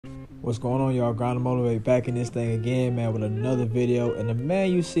What's going on, y'all? Grind to Motivate back in this thing again, man, with another video. And the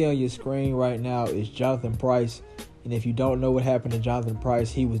man you see on your screen right now is Jonathan Price. And if you don't know what happened to Jonathan Price,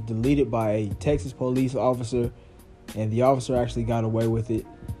 he was deleted by a Texas police officer, and the officer actually got away with it.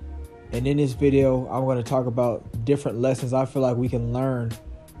 And in this video, I'm going to talk about different lessons I feel like we can learn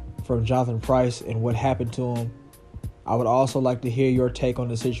from Jonathan Price and what happened to him. I would also like to hear your take on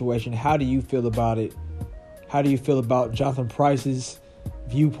the situation. How do you feel about it? How do you feel about Jonathan Price's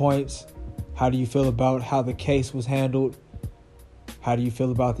viewpoints? How do you feel about how the case was handled? How do you feel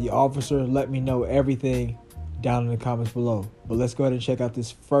about the officer? Let me know everything down in the comments below. But let's go ahead and check out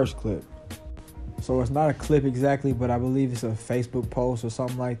this first clip. So it's not a clip exactly, but I believe it's a Facebook post or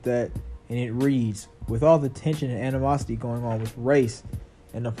something like that. And it reads, "With all the tension and animosity going on with race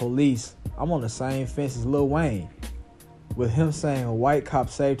and the police, I'm on the same fence as Lil Wayne. With him saying a white cop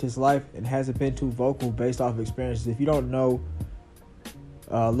saved his life and hasn't been too vocal based off experiences." If you don't know,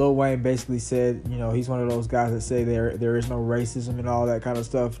 Lil Wayne basically said, he's one of those guys that say there is no racism and all that kind of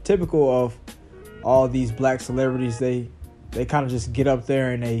stuff. Typical of all these black celebrities, they kind of just get up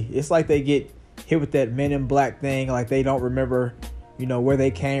there and it's like they get hit with that Men in Black thing, like they don't remember, where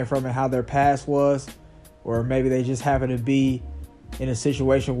they came from and how their past was, or maybe they just happen to be in a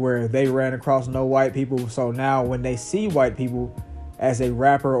situation where they ran across no white people. So now when they see white people as a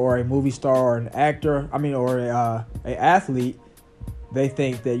rapper or a movie star or an actor, or a athlete, they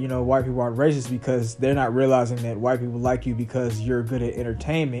think that, white people aren't racist because they're not realizing that white people like you because you're good at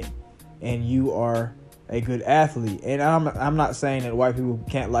entertainment and you are a good athlete. And I'm not saying that white people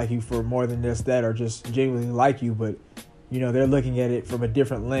can't like you for more than just that or just genuinely like you, but, they're looking at it from a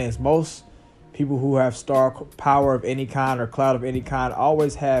different lens. Most people who have star power of any kind or clout of any kind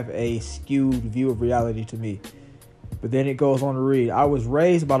always have a skewed view of reality to me. But then it goes on to read, "I was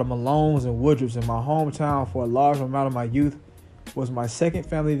raised by the Malones and Woodruffs in my hometown for a large amount of my youth. Was my second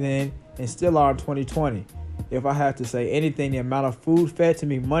family then and still are in 2020. If I have to say anything, the amount of food fed to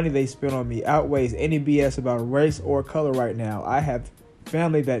me, money they spend on me outweighs any BS about race or color right now. I have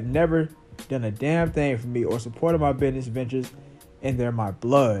family that never done a damn thing for me or supported my business ventures, and they're my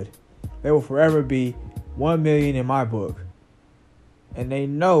blood. They will forever be 1 million in my book. And they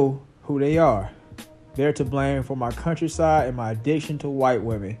know who they are. They're to blame for my countryside and my addiction to white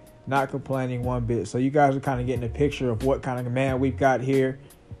women. Not complaining one bit." So you guys are kind of getting a picture of what kind of man we've got here.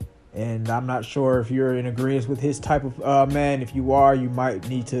 And I'm not sure if you're in agreement with his type of man. If you are, you might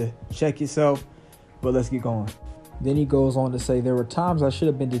need to check yourself. But let's get going. Then he goes on to say, "There were times I should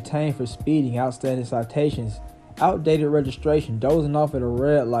have been detained for speeding, outstanding citations, outdated registration, dozing off at a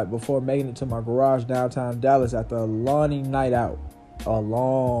red light before making it to my garage downtown Dallas after a long night out. A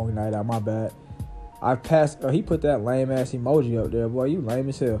long night out, my bad. I've passed," he put that lame ass emoji up there. Boy, you lame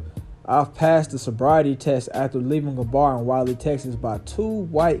as hell. "I've passed the sobriety test after leaving a bar in Wiley, Texas by 2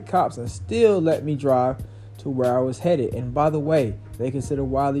 white cops and still let me drive to where I was headed. And by the way, they consider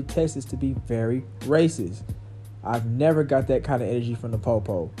Wiley, Texas to be very racist. I've never got that kind of energy from the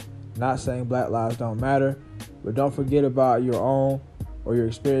popo. Not saying black lives don't matter, but don't forget about your own or your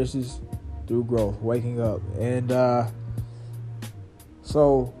experiences through growth, waking up." And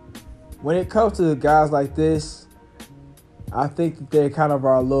so when it comes to guys like this, I think that they kind of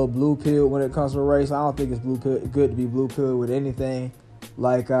are a little blue pill when it comes to race. I don't think it's good to be blue pill with anything.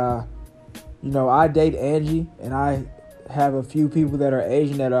 Like, I date Angie, and I have a few people that are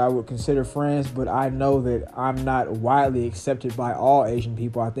Asian that I would consider friends, but I know that I'm not widely accepted by all Asian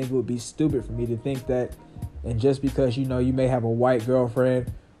people. I think it would be stupid for me to think that. And just because, you may have a white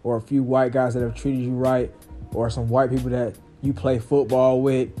girlfriend or a few white guys that have treated you right, or some white people that you play football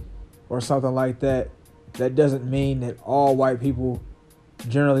with, or something like that, that doesn't mean that all white people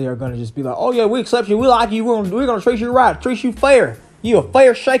generally are going to just be like, "Oh yeah, we accept you, we like you, we're going to treat you right, treat you fair. You a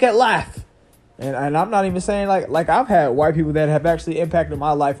fair shake at life." And I'm not even saying like I've had white people that have actually impacted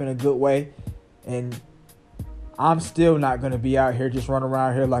my life in a good way, and I'm still not going to be out here just running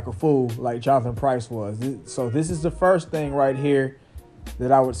around here like a fool like Jonathan Price was. So this is the first thing right here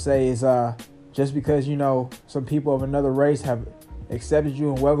that I would say is just because some people of another race have accepted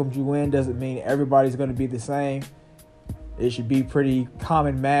you and welcomed you in doesn't mean everybody's going to be the same. It should be pretty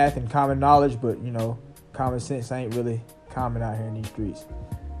common math and common knowledge, but common sense ain't really common out here in these streets.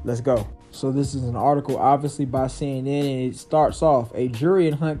 Let's go. So this is an article obviously by CNN, and it starts off, "A jury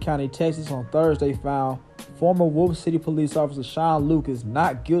in Hunt County, Texas on Thursday found former Wolf City police officer Sean Lucas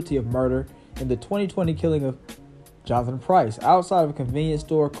not guilty of murder in the 2020 killing of Jonathan Price outside of a convenience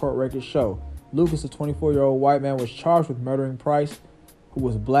store, court records show. Lucas, a 24-year-old white man, was charged with murdering Price, who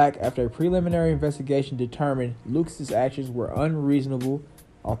was black, after a preliminary investigation determined Lucas's actions were unreasonable,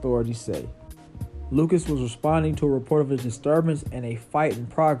 authorities say. Lucas was responding to a report of a disturbance and a fight in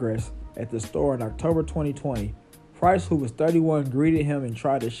progress at the store in October 2020. Price, who was 31, greeted him and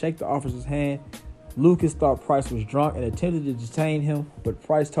tried to shake the officer's hand. Lucas thought Price was drunk and attempted to detain him, but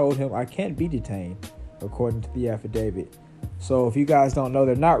Price told him, "I can't be detained," according to the affidavit. So if you guys don't know,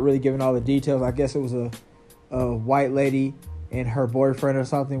 they're not really giving all the details. I guess it was a white lady and her boyfriend or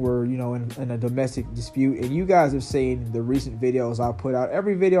something were, in a domestic dispute. And you guys have seen the recent videos I put out.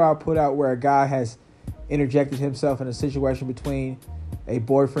 Every video I put out where a guy has interjected himself in a situation between a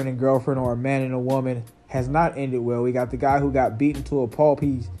boyfriend and girlfriend or a man and a woman has not ended well. We got the guy who got beaten to a pulp.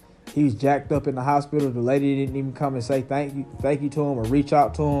 He was jacked up in the hospital. The lady didn't even come and say thank you to him or reach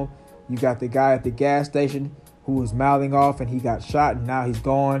out to him. You got the guy at the gas station who was mouthing off and he got shot and now he's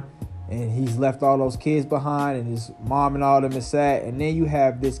gone. And he's left all those kids behind and his mom and all them is sad. And then you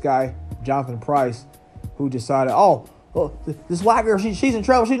have this guy, Jonathan Price, who decided, this white girl, she's in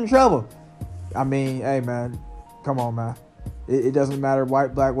trouble. I mean, hey, man, come on, man. It doesn't matter,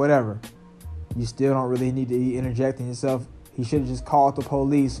 white, black, whatever. You still don't really need to be interjecting yourself. He should have just called the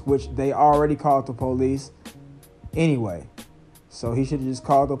police, which they already called the police anyway. So he should have just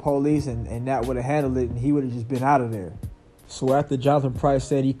called the police and that would have handled it and he would have just been out of there. So after Jonathan Price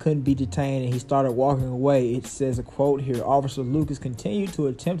said he couldn't be detained and he started walking away, it says a quote here, Officer Lucas continued to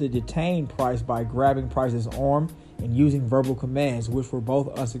attempt to detain Price by grabbing Price's arm and using verbal commands, which were both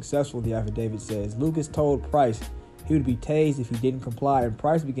unsuccessful, the affidavit says. Lucas told Price he would be tased if he didn't comply, and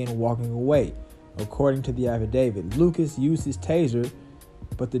Price began walking away. According to the affidavit, Lucas used his taser,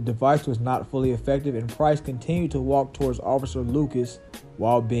 but the device was not fully effective, and Price continued to walk towards Officer Lucas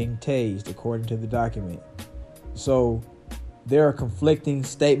while being tased, according to the document. So there are conflicting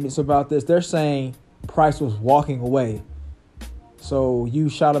statements about this. They're saying Price was walking away. So you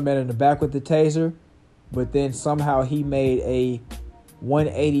shot a man in the back with the taser, but then somehow he made a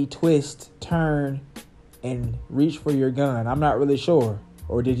 180 twist turn and reached for your gun. I'm not really sure.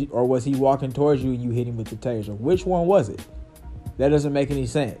 Or was he walking towards you and you hit him with the taser? Which one was it? That doesn't make any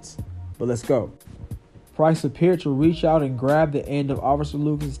sense. But let's go. Price appeared to reach out and grab the end of Officer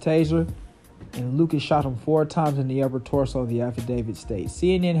Lucas' taser, and Lucas shot him 4 times in the upper torso, the affidavit states.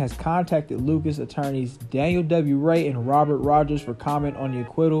 CNN has contacted Lucas attorneys Daniel W. Ray and Robert Rogers for comment on the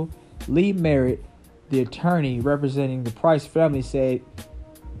acquittal. Lee Merritt, the attorney representing the Price family, said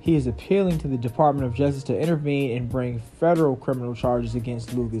he is appealing to the Department of Justice to intervene and bring federal criminal charges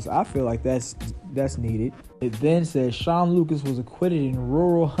against Lucas. I feel like that's needed. It then says Sean Lucas was acquitted in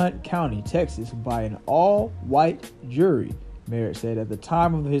rural Hunt County, Texas, by an all-white jury. Merritt said at the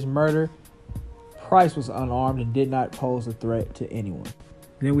time of his murder, Price was unarmed and did not pose a threat to anyone.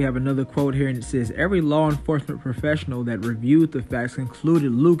 Then we have another quote here, and it says, every law enforcement professional that reviewed the facts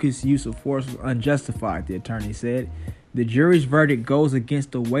concluded Lucas' use of force was unjustified, the attorney said. The jury's verdict goes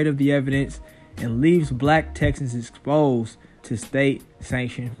against the weight of the evidence and leaves black Texans exposed to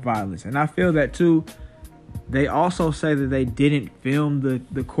state-sanctioned violence. And I feel that too. They also say that they didn't film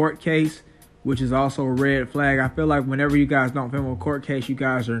the court case, which is also a red flag. I feel like whenever you guys don't film a court case, you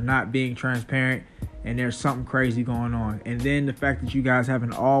guys are not being transparent and there's something crazy going on. And then the fact that you guys have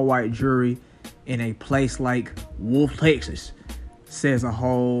an all-white jury in a place like Wolf, Texas says a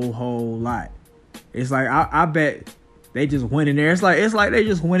whole lot. It's like, I bet they just went in there. It's like they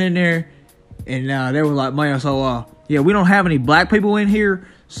just went in there and they were like, man, so we don't have any black people in here.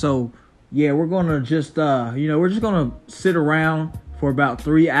 So yeah, we're going to just, we're just going to sit around for about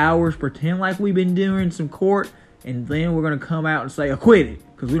 3 hours, pretend like we've been doing some court, and then we're going to come out and say acquitted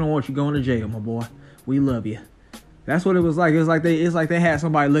because we don't want you going to jail, my boy. We love you. That's what it was like. It's like they had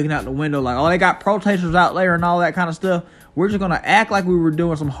somebody looking out the window like, oh, they got protesters out there and all that kind of stuff. We're just going to act like we were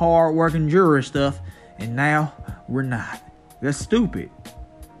doing some hard-working jury stuff, and now we're not. That's stupid.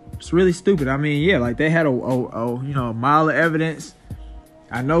 It's really stupid. I mean, yeah, like they had a mile of evidence.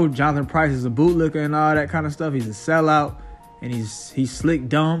 I know Jonathan Price is a bootlicker and all that kind of stuff. He's a sellout and he's slick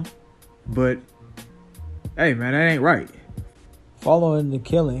dumb. But hey, man, that ain't right. Following the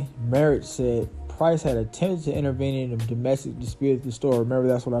killing, Merritt said Price had attempted to intervene in a domestic dispute at the store. Remember,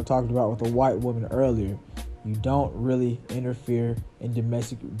 that's what I talked about with the white woman earlier. You don't really interfere in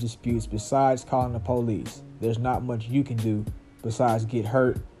domestic disputes besides calling the police. There's not much you can do besides get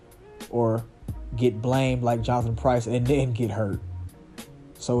hurt or get blamed like Jonathan Price and then get hurt.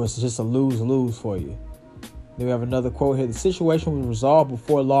 So it's just a lose-lose for you. Then we have another quote here. The situation was resolved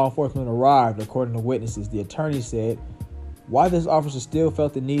before law enforcement arrived, according to witnesses. The attorney said, why this officer still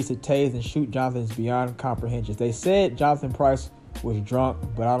felt the need to tase and shoot Jonathan is beyond comprehension. They said Jonathan Price was drunk,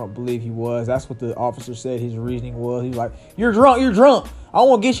 but I don't believe he was. That's what the officer said his reasoning was. He was like, you're drunk. I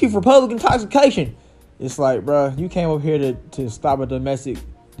want to get you for public intoxication. It's like, bro, you came up here to stop a domestic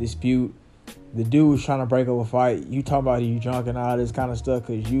dispute the dude was trying to break up a fight. You talking about you drunk and all this kind of stuff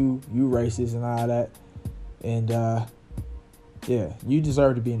because you racist and all that. And, yeah, you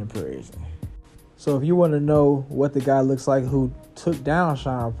deserve to be in the prison. So if you want to know what the guy looks like who took down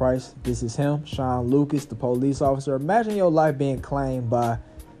Sean Price, this is him, Sean Lucas, the police officer. Imagine your life being claimed by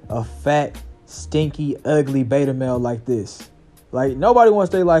a fat, stinky, ugly beta male like this. Like, nobody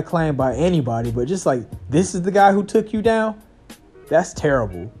wants their life claimed by anybody, but just like, this is the guy who took you down? That's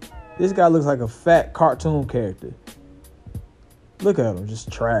terrible. This guy looks like a fat cartoon character. Look at him,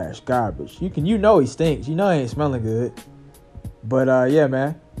 just trash, garbage. You know he stinks. You know he ain't smelling good. But yeah,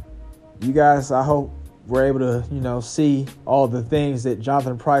 man. You guys, I hope we're able to, see all the things that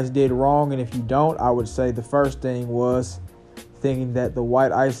Jonathan Price did wrong. And if you don't, I would say the first thing was thinking that the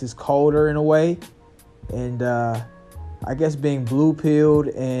white ice is colder in a way. And I guess being blue-pilled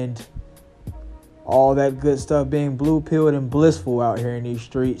and all that good stuff, being blue-pilled and blissful out here in these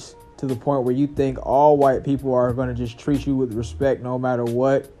streets to the point where you think all white people are going to just treat you with respect no matter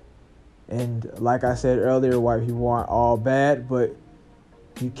what. And like I said earlier, white people aren't all bad, but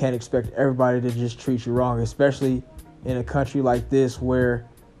you can't expect everybody to just treat you wrong, especially in a country like this where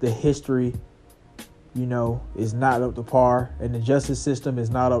the history, is not up to par and the justice system is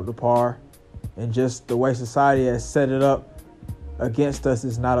not up to par. And just the way society has set it up against us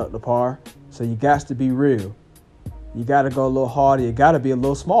is not up to par. So you got to be real. You got to go a little harder. You got to be a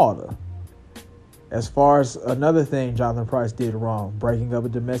little smarter. As far as another thing Jonathan Price did wrong, breaking up a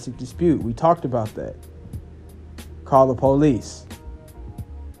domestic dispute. We talked about that. Call the police.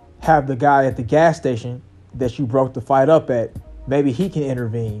 Have the guy at the gas station that you broke the fight up at, maybe he can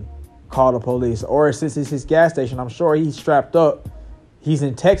intervene. Call the police. Or since it's his gas station, I'm sure he's strapped up. He's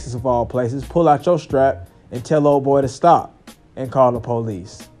in Texas of all places. Pull out your strap and tell old boy to stop and call the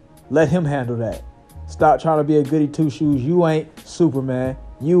police. Let him handle that. Stop trying to be a goody two-shoes. You ain't Superman.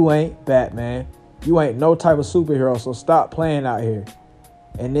 You ain't Batman. You ain't no type of superhero, so stop playing out here.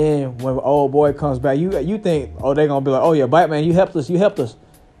 And then when old boy comes back, you think, they're going to be like, oh, yeah, Batman, you helped us.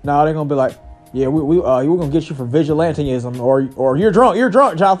 No, they're going to be like, yeah, we're going to get you for vigilantism or you're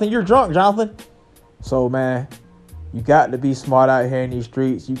drunk, Jonathan. So, man, you got to be smart out here in these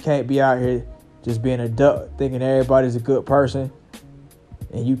streets. You can't be out here just being a duck thinking everybody's a good person.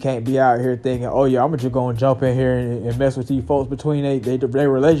 And you can't be out here thinking, oh, yeah, I'm just going to jump in here and mess with these folks between their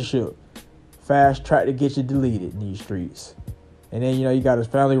relationship. Fast track to get you deleted in these streets. And then, you got his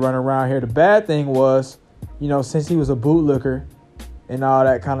family running around here. The bad thing was, since he was a bootlicker and all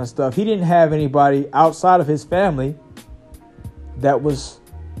that kind of stuff, he didn't have anybody outside of his family that was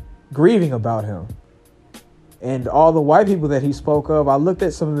grieving about him. And all the white people that he spoke of, I looked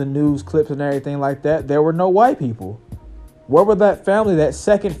at some of the news clips and everything like that. There were no white people. Where were that family, that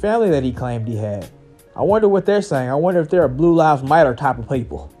second family that he claimed he had? I wonder what they're saying. I wonder if they're a Blue Lives Matter type of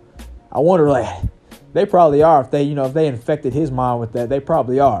people. I wonder that. They probably are. If they infected his mind with that, they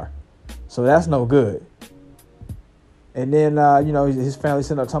probably are. So that's no good. And then, his family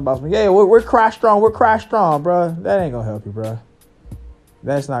sitting up talking about, yeah, we're cry strong, bro. That ain't going to help you, bro.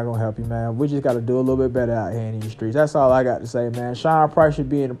 That's not going to help you, man. We just got to do a little bit better out here in these streets. That's all I got to say, man. Sean Price should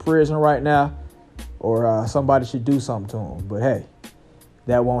be in a prison right now, or somebody should do something to him. But, hey,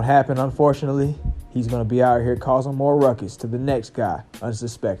 that won't happen, unfortunately. He's going to be out here causing more ruckus to the next guy,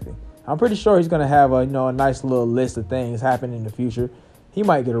 unsuspecting. I'm pretty sure he's going to have a nice little list of things happen in the future. He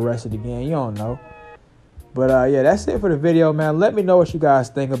might get arrested again. You don't know. But, yeah, that's it for the video, man. Let me know what you guys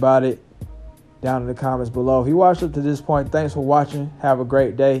think about it down in the comments below. If you watched up to this point, thanks for watching. Have a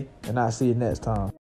great day, and I'll see you next time.